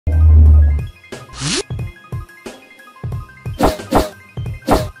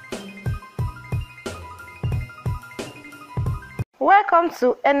Welcome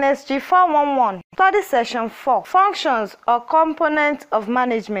to NSG 411, Study Session 4, Functions or Components of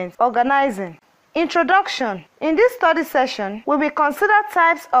Management, Organizing. Introduction. In this study session, we will consider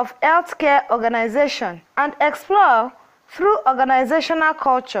types of healthcare organization and explore through organizational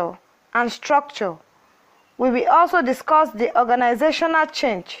culture and structure. We will also discuss the organizational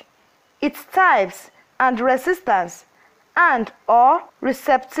change, its types and resistance and/or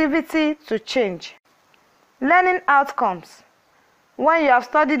receptivity to change. Learning outcomes. When you have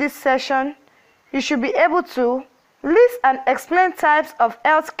studied this session, you should be able to list and explain types of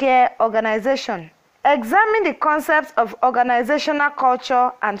healthcare organization, examine the concepts of organizational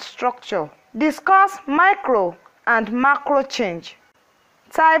culture and structure, discuss micro and macro change.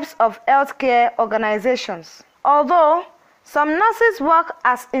 Types of healthcare organizations. Although some nurses work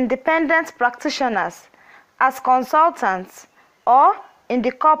as independent practitioners, as consultants, or in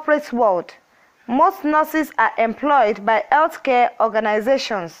the corporate world, most nurses are employed by healthcare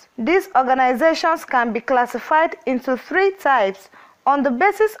organizations. These organizations can be classified into three types on the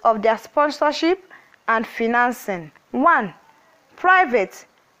basis of their sponsorship and financing. 1. Private,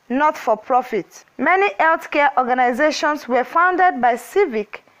 not-for-profit. Many healthcare organizations were founded by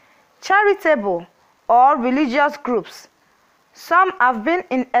civic, charitable, or religious groups. Some have been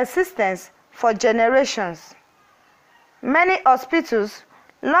in existence for generations. Many hospitals,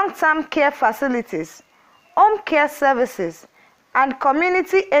 long-term care facilities, home care services, and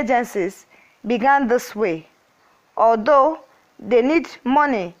community agencies began this way, although they need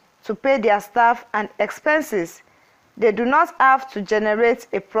money to pay their staff and expenses. They do not have to generate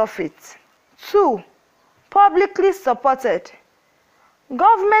a profit. 2. Publicly supported.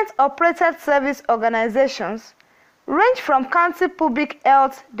 Government-operated service organizations range from county public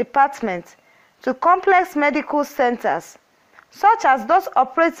health departments to complex medical centers, such as those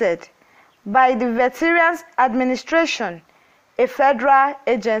operated by the Veterans Administration, a federal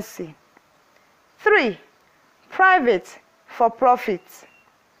agency. 3. Private, for-profit.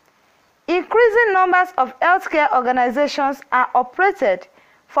 Increasing numbers of healthcare organizations are operated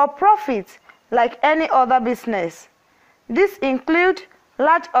for profit like any other business. These include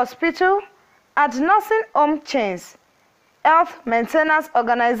large hospital and nursing home chains, health maintenance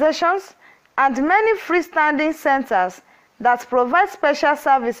organizations, and many freestanding centers that provide special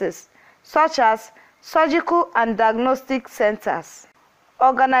services such as surgical and diagnostic centers.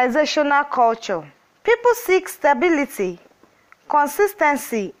 Organizational culture. People seek stability,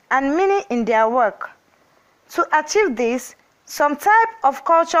 consistency, and meaning in their work. To achieve this, some type of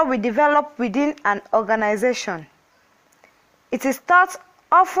culture will develop within an organization. It is taught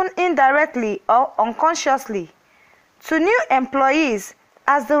often indirectly or unconsciously to new employees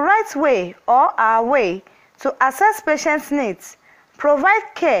as the right way or our way to assess patients' needs,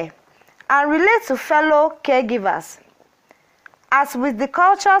 provide care, and relate to fellow caregivers. As with the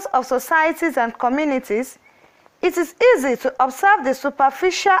cultures of societies and communities, it is easy to observe the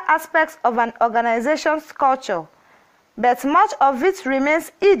superficial aspects of an organization's culture, but much of it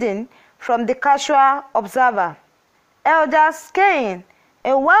remains hidden from the casual observer. Elder Skene,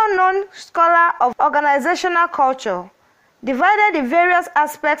 a well-known scholar of organizational culture, divided the various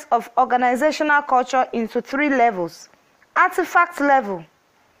aspects of organizational culture into three levels. Artifact level.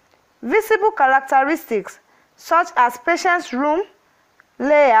 Visible characteristics such as patient's room,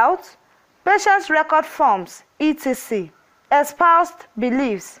 layout, patient's record forms, etc. Espoused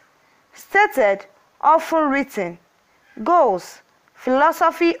beliefs. Stated, often written. Goals,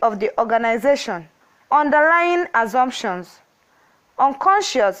 philosophy of the organization. Underlying assumptions.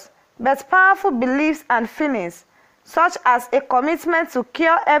 Unconscious but powerful beliefs and feelings such as a commitment to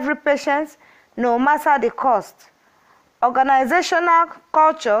cure every patient no matter the cost. Organizational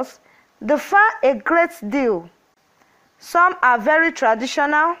cultures differ a great deal. Some are very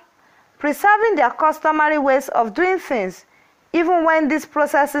traditional, preserving their customary ways of doing things even when these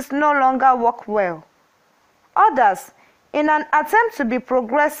processes no longer work well. Others, in an attempt to be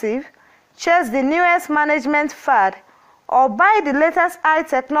progressive, chase the newest management fad or buy the latest high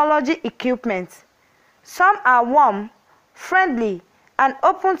technology equipment. Some are warm, friendly, and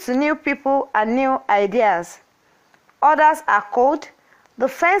open to new people and new ideas. Others are cold,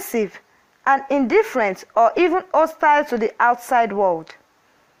 defensive, and indifferent or even hostile to the outside world.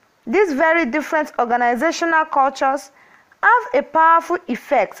 These very different organizational cultures have a powerful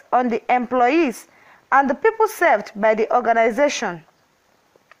effect on the employees and the people served by the organization.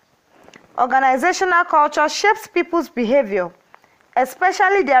 Organizational culture shapes people's behavior,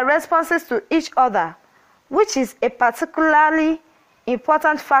 especially their responses to each other, which is a particularly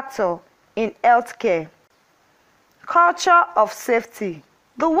important factor in healthcare. Culture of safety.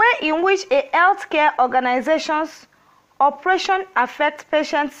 The way in which a healthcare organization's operation affect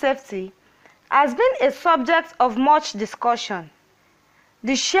patient safety has been a subject of much discussion.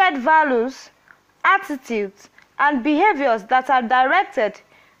 The shared values, attitudes, and behaviors that are directed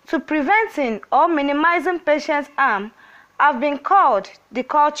to preventing or minimizing patient harm have been called the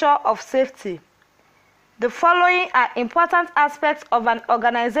culture of safety. The following are important aspects of an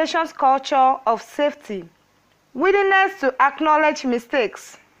organization's culture of safety: willingness to acknowledge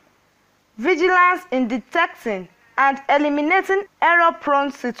mistakes, vigilance in detecting and eliminating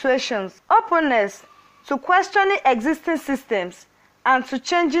error-prone situations, openness to questioning existing systems and to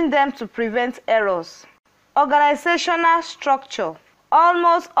changing them to prevent errors. Organizational structure.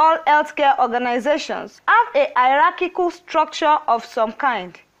 Almost all healthcare organizations have a hierarchical structure of some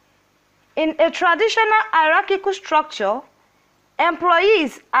kind. In a traditional hierarchical structure,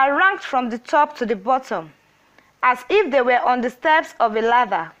 employees are ranked from the top to the bottom, as if they were on the steps of a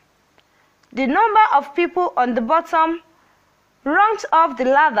ladder. The number of people on the bottom ranked up the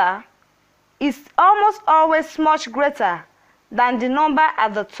ladder is almost always much greater than the number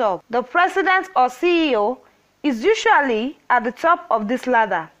at the top. The president or CEO is usually at the top of this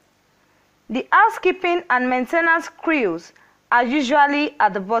ladder. The housekeeping and maintenance crews are usually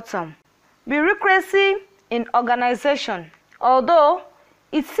at the bottom. Bureaucracy in organization. Although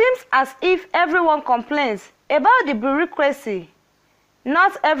it seems as if everyone complains about the bureaucracy,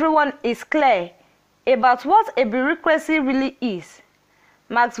 not everyone is clear about what a bureaucracy really is.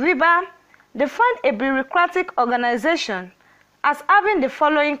 Max Weber defined a bureaucratic organization as having the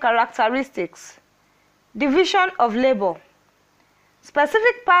following characteristics: division of labor.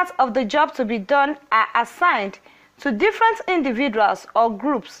 Specific parts of the job to be done are assigned to different individuals or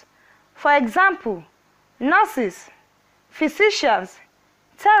groups. For example, nurses, physicians,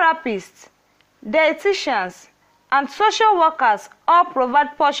 therapists, dietitians, and social workers all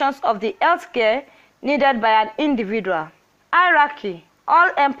provide portions of the health care needed by an individual. Hierarchy. All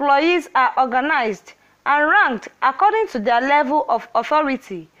employees are organized and ranked according to their level of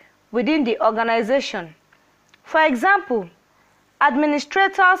authority within the organization. For example,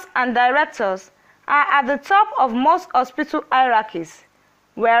 administrators and directors are at the top of most hospital hierarchies,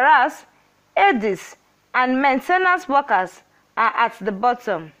 whereas aides and maintenance workers are at the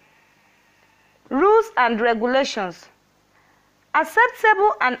bottom. Rules and regulations.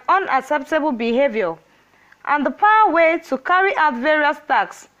 Acceptable and unacceptable behavior and the power way to carry out various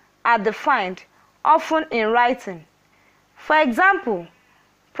tasks are defined, often in writing. For example,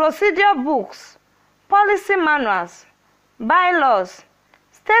 procedure books, policy manuals, bylaws,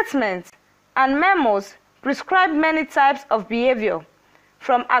 statements, and memos prescribe many types of behavior,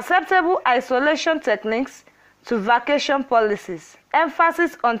 from acceptable isolation techniques to vacation policies.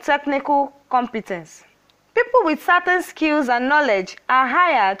 Emphasis on technical competence. People with certain skills and knowledge are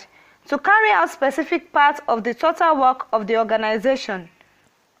hired to carry out specific parts of the total work of the organization.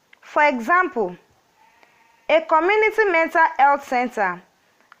 For example, a community mental health center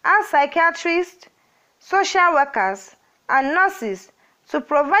has psychiatrists, social workers, and nurses to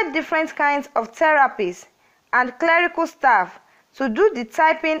provide different kinds of therapies and clerical staff to do the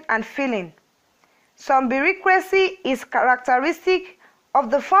typing and filling. Some bureaucracy is characteristic of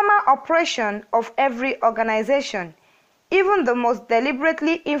the formal operation of every organization, even the most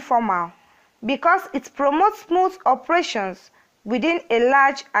deliberately informal, because it promotes smooth operations within a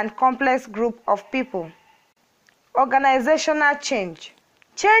large and complex group of people. Organizational change.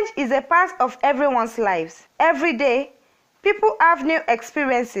 Change is a part of everyone's lives. Every day, people have new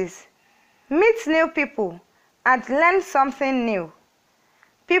experiences, meet new people, and learn something new.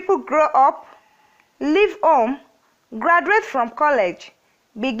 People grow up, leave home, graduate from college,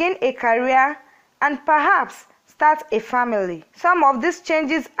 begin a career, and perhaps start a family. Some of these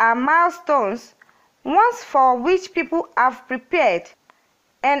changes are milestones, ones for which people have prepared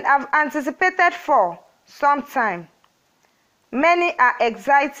and have anticipated for some time. Many are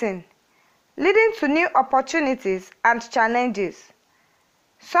exciting, leading to new opportunities and challenges.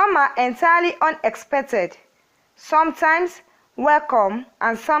 Some are entirely unexpected, sometimes welcome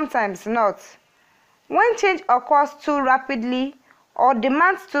and sometimes not. When change occurs too rapidly or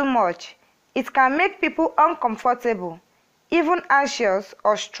demands too much, it can make people uncomfortable, even anxious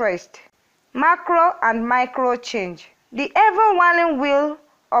or stressed. Macro and micro change. The ever-whirling wheel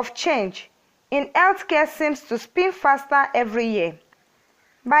of change in healthcare seems to spin faster every year.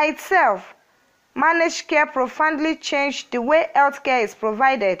 By itself, managed care profoundly changed the way healthcare is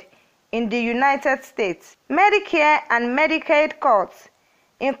provided in the United States. Medicare and Medicaid cuts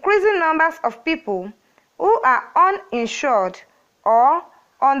increasing numbers of people who are uninsured or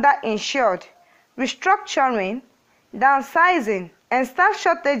underinsured, restructuring, downsizing, and staff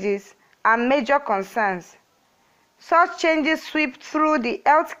shortages are major concerns. Such changes sweep through the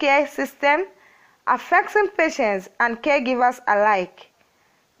healthcare system, affecting patients and caregivers alike.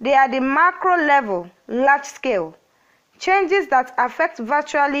 They are the macro level, large scale changes that affect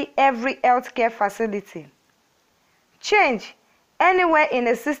virtually every healthcare facility. Change anywhere in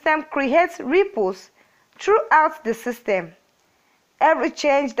a system creates ripples throughout the system. Every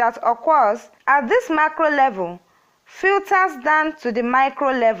change that occurs at this macro level filters down to the micro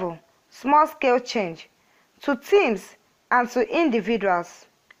level, small scale change, to teams and to individuals.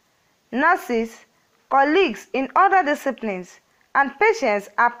 Nurses, colleagues in other disciplines, and patients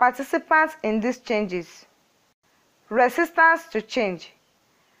are participants in these changes. Resistance to change.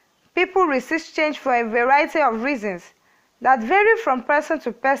 People resist change for a variety of reasons that vary from person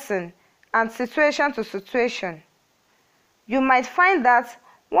to person and situation to situation. You might find that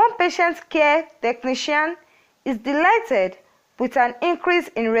one patient care technician is delighted with an increase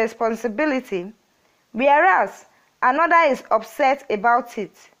in responsibility, whereas another is upset about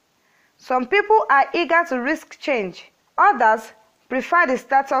it. Some people are eager to risk change, others prefer the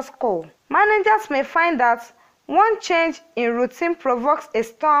status quo. Managers may find that one change in routine provokes a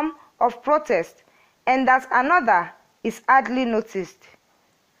storm of protest and that another is hardly noticed.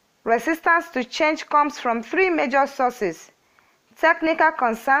 Resistance to change comes from three major sources: technical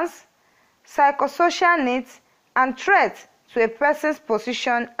concerns, psychosocial needs, and threats to a person's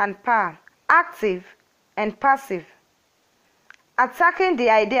position and power. Active and passive. Attacking the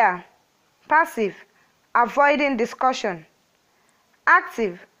idea. Passive, avoiding discussion.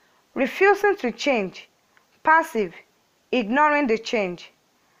 Active, refusing to change. Passive, ignoring the change.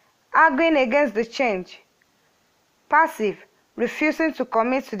 Arguing against the change. Passive, refusing to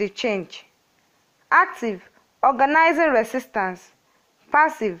commit to the change. Active, organizing resistance.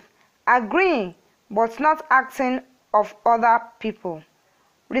 Passive, agreeing but not acting of other people.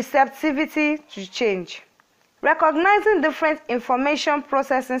 Receptivity to change. Recognizing different information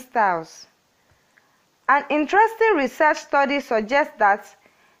processing styles. An interesting research study suggests that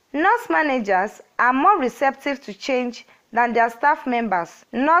nurse managers are more receptive to change than their staff members.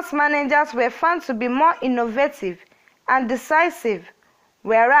 Nurse managers were found to be more innovative and decisive,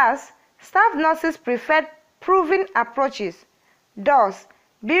 whereas staff nurses preferred proven approaches, thus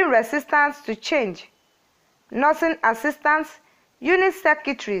being resistant to change. Nursing assistants, unit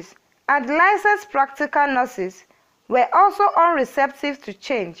secretaries, and licensed practical nurses were also unreceptive to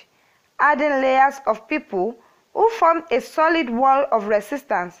change, adding layers of people who formed a solid wall of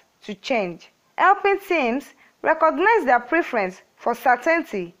resistance to change. Helping teams recognize their preference for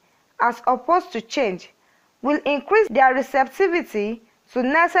certainty as opposed to change will increase their receptivity to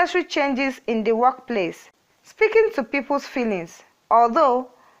necessary changes in the workplace. Speaking to people's feelings. Although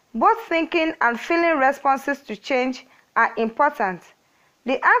both thinking and feeling responses to change are important,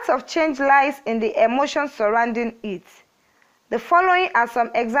 the act of change lies in the emotions surrounding it. The following are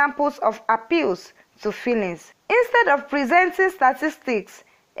some examples of appeals to feelings. Instead of presenting statistics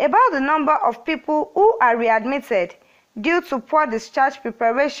about the number of people who are readmitted due to poor discharge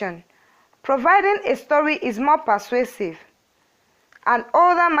preparation, providing a story is more persuasive. An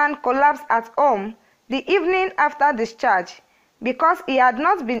older man collapsed at home the evening after discharge because he had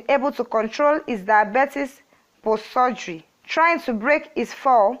not been able to control his diabetes post-surgery. Trying to break his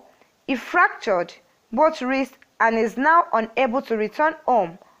fall, he fractured both wrists and is now unable to return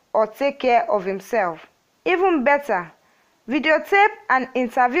home or take care of himself. Even better, videotape an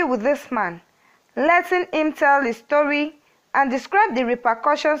interview with this man, letting him tell his story and describe the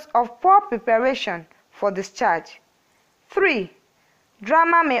repercussions of poor preparation for discharge. 3.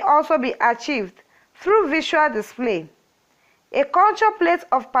 Drama may also be achieved through visual display. A culture plate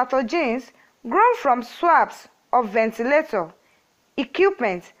of pathogens grown from swabs of ventilator,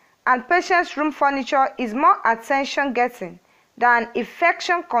 equipment, and patient's room furniture is more attention-getting than an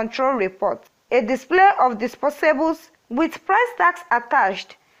infection control report. A display of disposables with price tags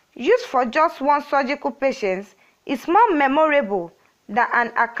attached, used for just one surgical patient, is more memorable than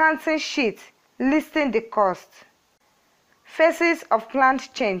an accounting sheet listing the cost. Phases of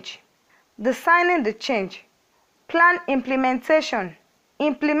planned change. Designing the change. Plan implementation.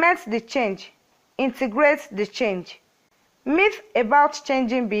 Implement the change. Integrate the change. Myth about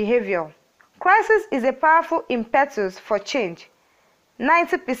changing behavior. Crisis is a powerful impetus for change.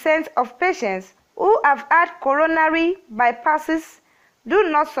 90% of patients who have had coronary bypasses do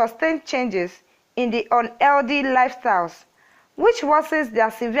not sustain changes in the unhealthy lifestyles, which worsens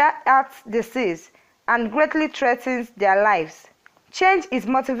their severe heart disease and greatly threatens their lives. Change is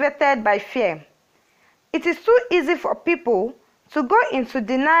motivated by fear. It is too easy for people to go into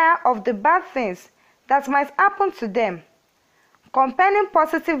denial of the bad things that might happen to them. Compelling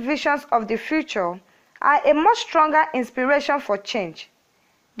positive visions of the future are a much stronger inspiration for change.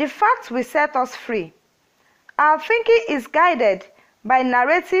 The facts will set us free. Our thinking is guided by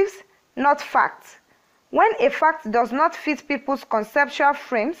narratives, not facts. When a fact does not fit people's conceptual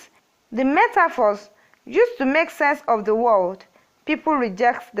frames, the metaphors used to make sense of the world, people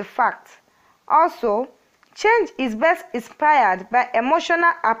reject the fact. Also, change is best inspired by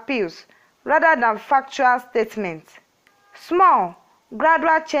emotional appeals rather than factual statements. Small,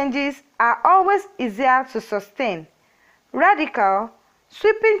 gradual changes are always easier to sustain. Radical,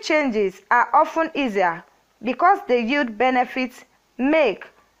 sweeping changes are often easier because they yield benefits, make,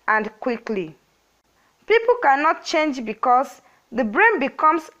 and quickly. People cannot change because the brain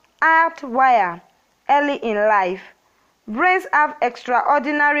becomes hardwired early in life. Brains have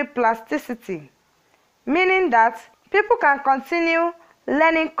extraordinary plasticity, meaning that people can continue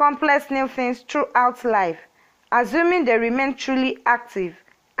learning complex new things throughout life, assuming they remain truly active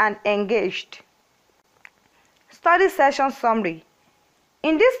and engaged. Study session summary.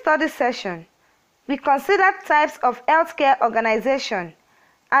 In this study session, we considered types of healthcare organization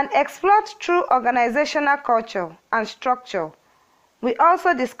and explored true organizational culture and structure. We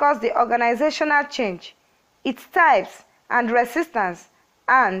also discussed the organizational change, its types, and resistance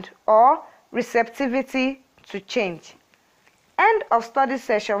and/or receptivity to change. End of study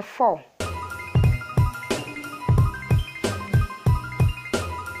session 4.